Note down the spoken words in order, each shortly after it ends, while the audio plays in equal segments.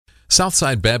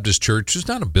Southside Baptist Church is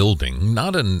not a building,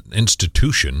 not an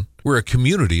institution. We're a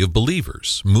community of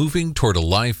believers moving toward a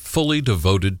life fully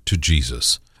devoted to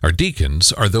Jesus. Our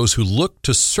deacons are those who look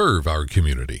to serve our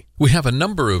community. We have a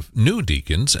number of new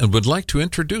deacons and would like to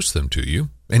introduce them to you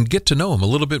and get to know them a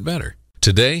little bit better.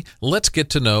 Today, let's get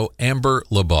to know Amber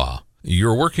LeBaugh.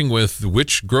 You're working with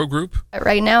which grow group?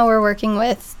 Right now we're working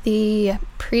with the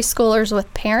preschoolers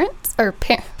with parents,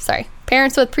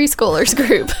 parents with preschoolers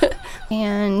group.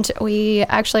 And we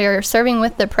actually are serving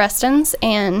with the Prestons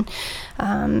and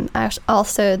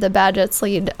also the Badgetts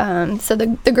lead. So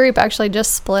the group actually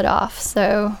just split off.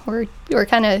 So we're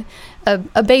kind of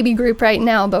a baby group right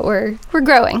now, but we're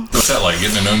growing. What's that like,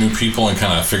 getting to know new people and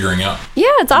kind of figuring out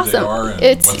it's awesome. They are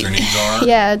and what their needs are?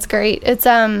 Yeah, it's great. It's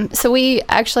so we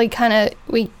actually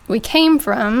we came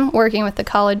from working with the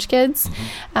college kids,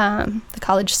 the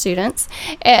college students,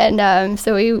 and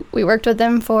so we worked with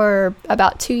them for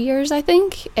about 2 years, I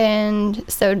think, and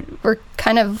so we're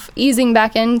kind of easing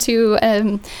back into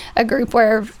a group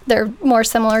where they're more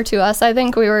similar to us. I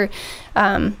think we were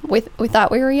we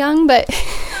thought we were young, but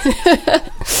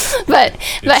but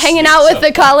hanging out with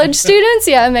the college students,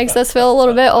 it makes us feel a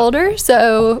little bit older.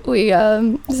 So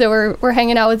we're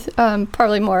hanging out with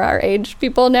probably more our age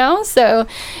people now. So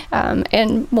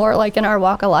and more like in our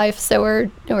walk of life. So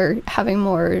we're having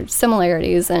more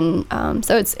similarities, and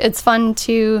so it's fun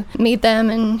to meet them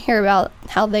and hear about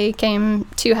how they came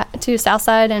to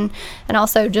Southside, and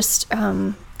also just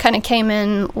kind of came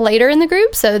in later in the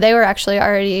group, so they were actually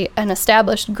already an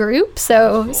established group.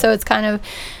 So it's kind of,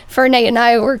 for Nate and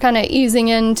I, we're kind of easing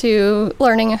into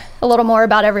learning a little more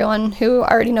about everyone who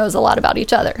already knows a lot about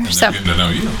each other. And they're getting to know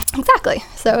you. Exactly.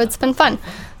 So it's been fun.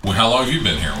 Well, how long have you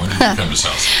been here? When did you come to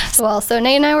Southside? Well, so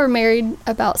Nate and I were married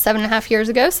about 7.5 years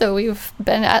ago, so we've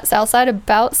been at Southside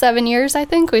about 7 years, I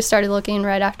think. We started looking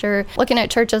at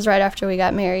churches right after we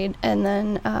got married, and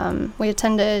then we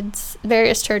attended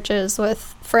various churches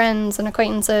with friends and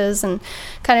acquaintances and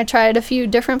kind of tried a few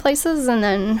different places, and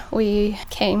then we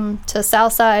came to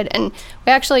Southside, and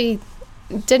we actually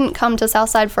didn't come to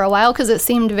Southside for a while because it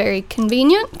seemed very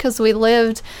convenient, because we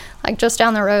lived like just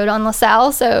down the road on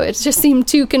LaSalle, so it just seemed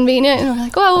too convenient, and we're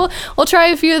like, well, we'll try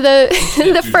a few of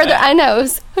the further. I know,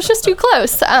 it was just too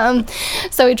close.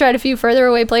 So we tried a few further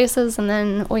away places, and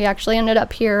then we actually ended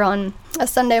up here on a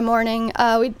Sunday morning.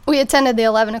 We attended the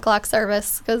 11 o'clock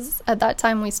service because at that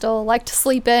time we still liked to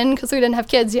sleep in because we didn't have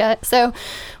kids yet. So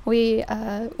we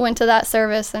went to that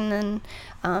service, and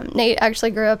then Nate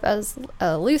actually grew up as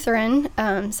a Lutheran,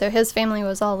 so his family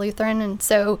was all Lutheran, and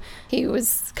so he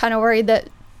was kind of worried that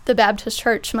the Baptist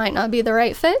church might not be the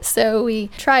right fit, so we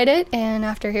tried it, and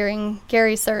after hearing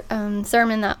Gary's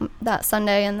sermon that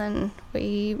Sunday, and then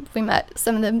we met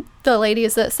some of the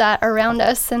ladies that sat around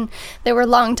us, and they were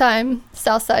longtime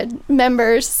Southside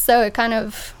members, so it kind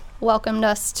of welcomed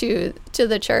us to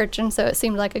the church, and so it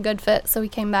seemed like a good fit. So we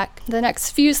came back the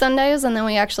next few Sundays, and then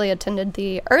we actually attended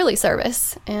the early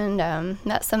service and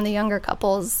met some of the younger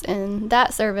couples in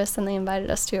that service, and they invited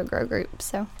us to a grow group.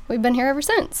 So we've been here ever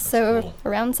since. That's so cool.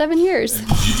 Around 7 years.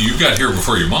 And you got here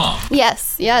before your mom.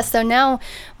 Yes. So now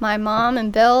my mom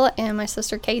and Bill and my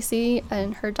sister Casey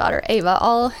and her daughter Ava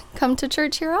all come to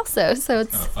church here also. So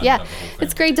it's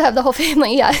it's great to have the whole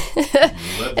family. Yeah.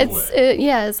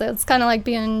 So it's kind of like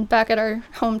being back at our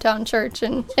hometown church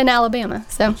in Alabama.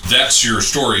 So that's your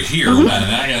story here. And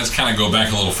let's kind of go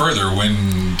back a little further.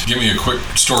 Give me a quick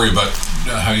story about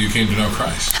how you came to know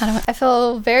Christ. I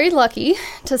feel very lucky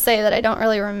to say that I don't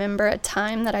really remember a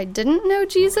time that I didn't know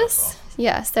Jesus.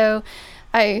 Yeah, so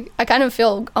I kind of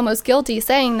feel almost guilty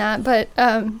saying that, but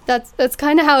that's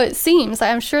kind of how it seems.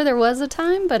 I'm sure there was a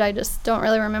time, but I just don't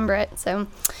really remember it. So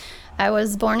I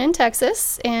was born in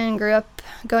Texas and grew up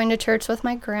going to church with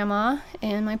my grandma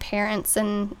and my parents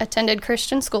and attended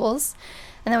Christian schools.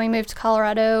 And then we moved to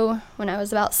Colorado when I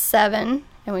was about 7,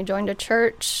 and we joined a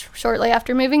church shortly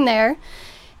after moving there.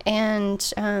 And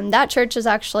that church is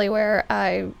actually where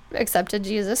I accepted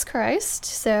Jesus Christ.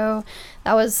 So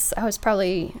I was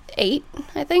probably 8,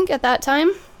 I think, at that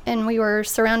time. And we were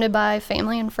surrounded by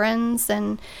family and friends,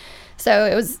 and so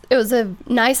it was a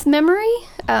nice memory.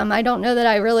 I don't know that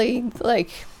I really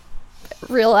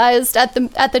realized at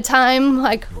the time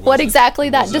what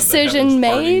exactly that decision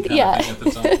made. Yeah.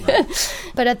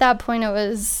 But at that point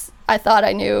I thought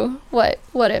I knew what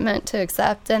it meant to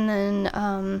accept. And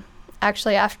then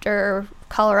actually after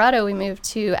Colorado we moved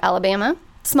to Alabama.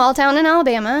 Small town in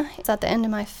Alabama. It's at the end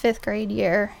of my 5th grade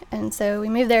year, and so we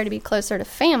moved there to be closer to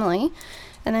family,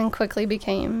 and then quickly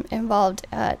became involved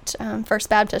at First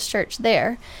Baptist Church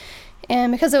there.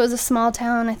 And because it was a small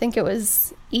town, I think it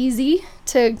was easy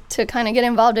to kind of get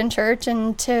involved in church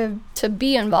and to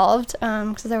be involved,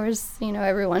 because there was,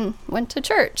 everyone went to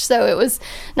church. So it was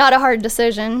not a hard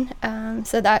decision.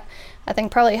 So that, I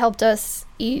think, probably helped us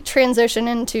transition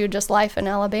into just life in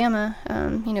Alabama,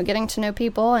 getting to know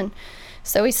people. And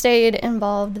so we stayed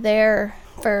involved there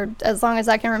for as long as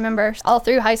I can remember, all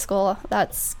through high school.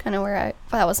 That's kind of where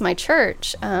that was my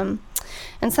church.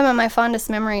 And some of my fondest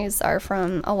memories are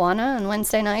from Awana on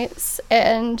Wednesday nights.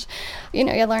 And,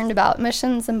 I learned about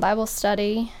missions and Bible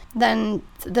study. Then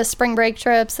the spring break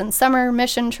trips and summer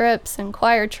mission trips and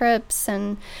choir trips.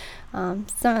 And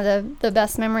some of the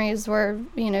best memories were,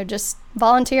 just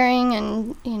volunteering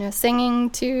and,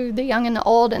 singing to the young and the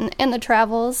old and the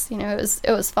travels.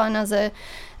 It was fun as a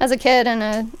kid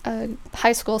and a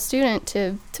high school student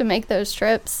to make those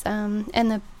trips.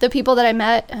 And the people that I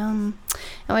met, and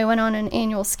we went on an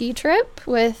annual ski trip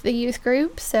with the youth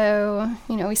group. So,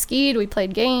 we skied, we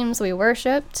played games, we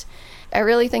worshiped. I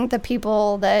really think the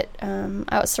people that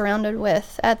I was surrounded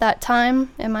with at that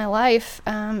time in my life,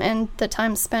 and the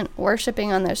time spent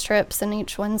worshiping on those trips and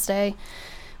each Wednesday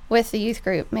with the youth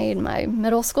group made my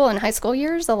middle school and high school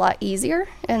years a lot easier.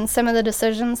 And some of the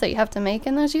decisions that you have to make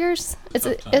in those years,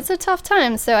 it's a tough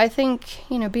time. So I think,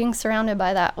 being surrounded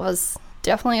by that was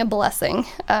definitely a blessing.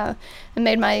 It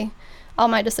made all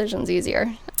my decisions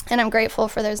easier. And I'm grateful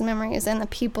for those memories and the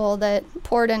people that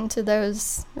poured into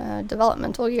those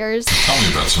developmental years. Tell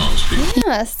me about some of those people.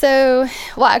 Yeah, so,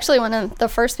 actually one of the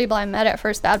first people I met at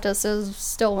First Baptist is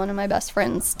still one of my best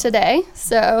friends today.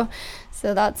 So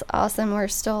that's awesome. We're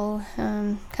still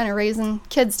kind of raising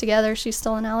kids together. She's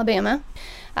still in Alabama.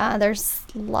 There's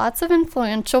lots of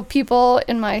influential people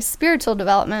in my spiritual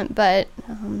development, but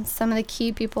some of the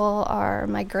key people are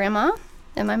my grandma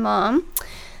and my mom.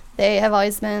 They have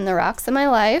always been the rocks in my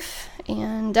life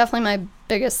and definitely my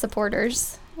biggest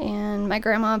supporters. And my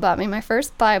grandma bought me my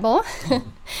first Bible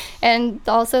and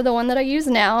also the one that I use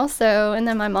now. And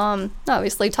then my mom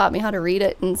obviously taught me how to read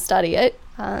it and study it.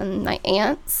 My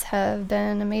aunts have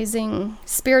been amazing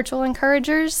spiritual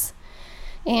encouragers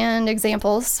and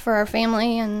examples for our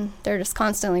family, and they're just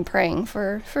constantly praying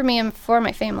for me and for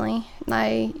my family.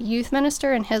 My youth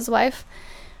minister and his wife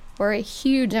were a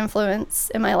huge influence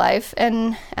in my life,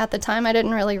 and at the time I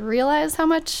didn't really realize how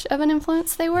much of an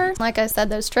influence they were. Like I said,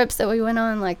 those trips that we went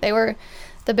on, they were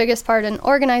the biggest part in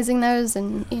organizing those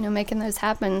and making those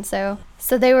happen. So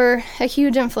they were a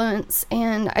huge influence,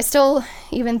 and I still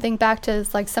even think back to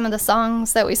some of the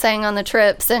songs that we sang on the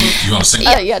trips. And you want to sing?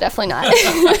 Yeah, definitely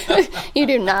not. You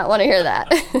do not want to hear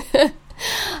that.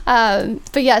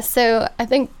 But yeah, so I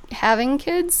think having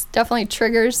kids definitely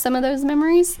triggers some of those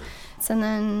memories. And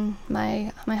then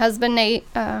my husband, Nate,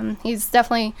 he's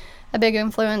definitely a big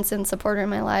influence and supporter in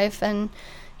my life, and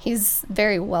he's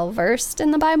very well versed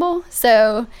in the Bible.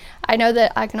 So I know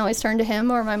that I can always turn to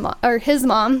him or my mom or his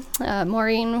mom,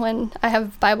 Maureen, when I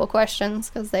have Bible questions,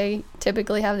 because they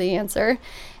typically have the answer.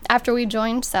 After we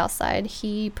joined Southside,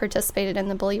 he participated in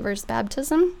the Believer's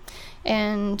Baptism,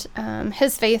 and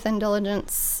his faith and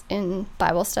diligence in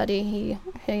Bible study.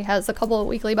 He has a couple of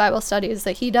weekly Bible studies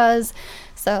that he does,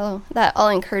 so that all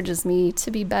encourages me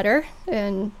to be better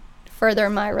and further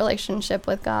my relationship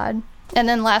with God. And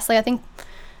then lastly, I think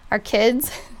our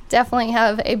kids definitely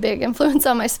have a big influence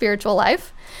on my spiritual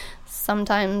life,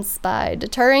 sometimes by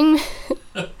deterring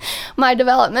my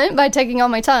development by taking all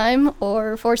my time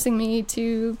or forcing me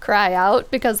to cry out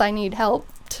because I need help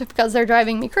because they're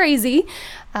driving me crazy,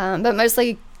 but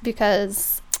mostly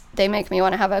because they make me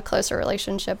want to have a closer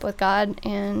relationship with God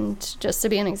and just to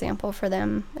be an example for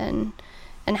them and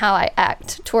how I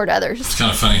act toward others. It's kind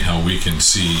of funny how we can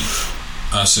see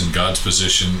us in God's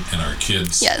position and our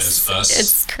kids as us.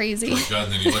 It's crazy. God,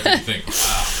 and then you look and you think,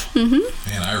 wow,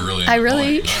 man, I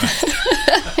really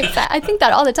I think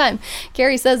that all the time.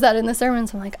 Gary says that in the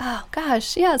sermons. I'm like, oh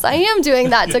gosh, yes, I am doing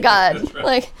that to God.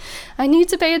 Right. I need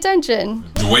to pay attention.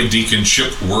 The way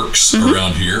deaconship works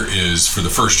around here is for the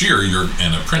first year, you're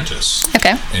an apprentice.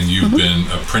 Okay. And you've been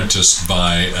apprenticed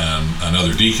by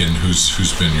another deacon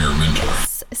who's been your mentor.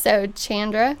 So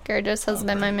Chandra Gergis has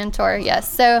been my mentor,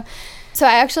 yes. So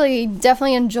I actually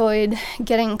definitely enjoyed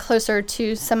getting closer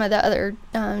to some of the other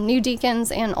new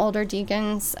deacons and older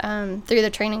deacons through the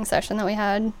training session that we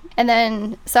had. And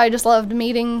then, so I just loved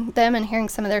meeting them and hearing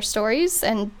some of their stories.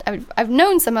 And I've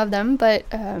known some of them, but,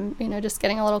 just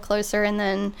getting a little closer. And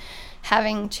then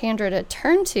having Chandra to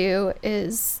turn to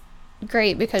is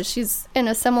great because she's in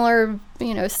a similar,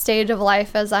 stage of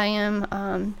life as I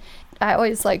am. I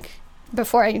always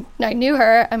before I knew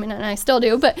her, I mean, and I still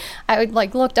do, but I would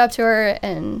like looked up to her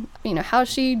and, you know, how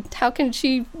can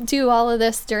she do all of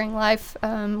this during life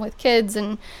with kids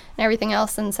and everything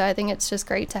else. And so I think it's just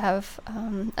great to have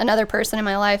another person in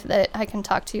my life that I can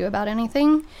talk to about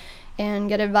anything and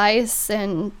get advice.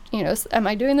 And, you know, am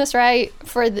I doing this right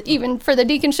even for the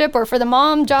deaconship or for the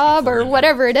mom job or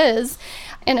whatever it is.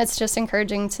 And it's just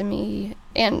encouraging to me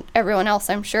and everyone else,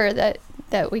 I'm sure, that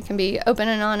we can be open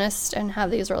and honest and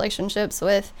have these relationships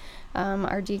with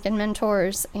our deacon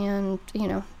mentors. And, you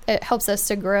know, it helps us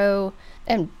to grow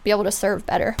and be able to serve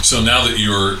better. So now that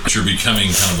you're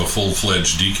becoming kind of a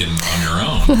full-fledged deacon on your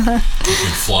own, you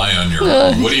can fly on your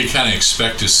own. What do you kind of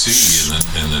expect to see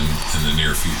in the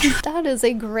near future? That is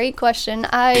a great question.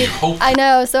 I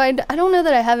know. So I don't know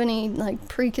that I have any like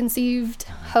preconceived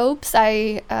hopes.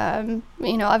 I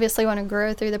you know, obviously want to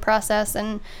grow through the process,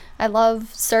 and I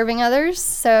love serving others.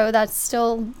 So that's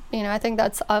still, you know, I think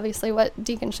that's obviously what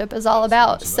deaconship is all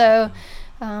about. So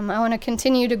I want to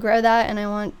continue to grow that, and I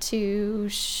want to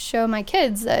show my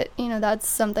kids that, you know, that's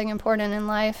something important in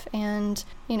life, and,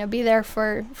 you know, be there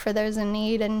for those in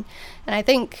need. And I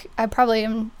think I probably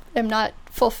am not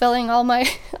fulfilling all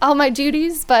my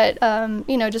duties, but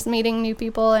you know, just meeting new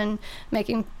people and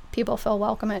making people feel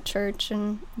welcome at church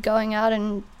and going out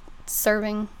and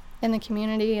serving in the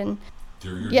community. And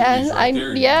so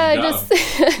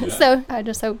I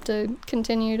just hope to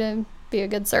continue to be a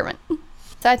good servant.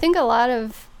 So I think a lot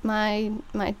of my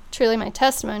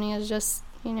testimony is just,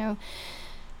 you know,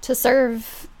 to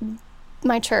serve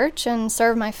my church and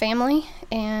serve my family.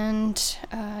 And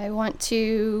I want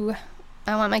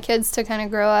my kids to kind of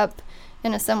grow up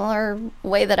in a similar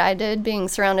way that I did, being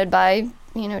surrounded by,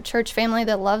 you know, church family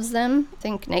that loves them. I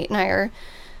think Nate and I are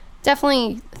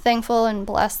definitely thankful and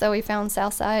blessed that we found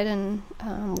Southside, and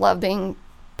love being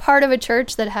part of a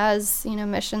church that has, you know,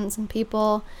 missions and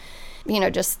people, you know,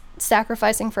 just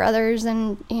sacrificing for others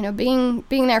and, you know, being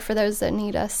there for those that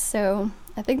need us. So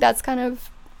I think that's kind of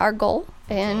our goal,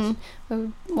 and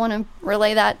we want to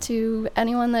relay that to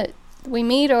anyone that we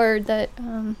meet or that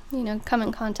you know, come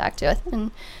in contact with,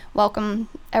 and welcome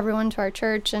everyone to our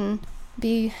church and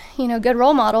be, you know, good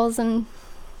role models and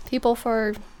people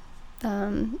for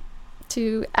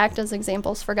to act as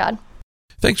examples for God.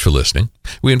 Thanks for listening.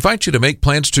 We invite you to make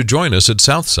plans to join us at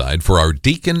Southside for our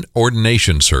Deacon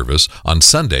Ordination Service on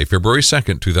Sunday, February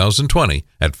 2nd, 2020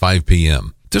 at 5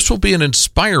 p.m. This will be an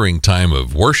inspiring time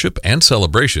of worship and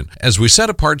celebration as we set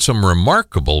apart some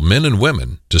remarkable men and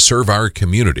women to serve our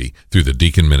community through the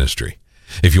deacon ministry.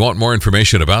 If you want more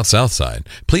information about Southside,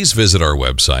 please visit our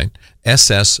website,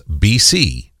 ssbc.org.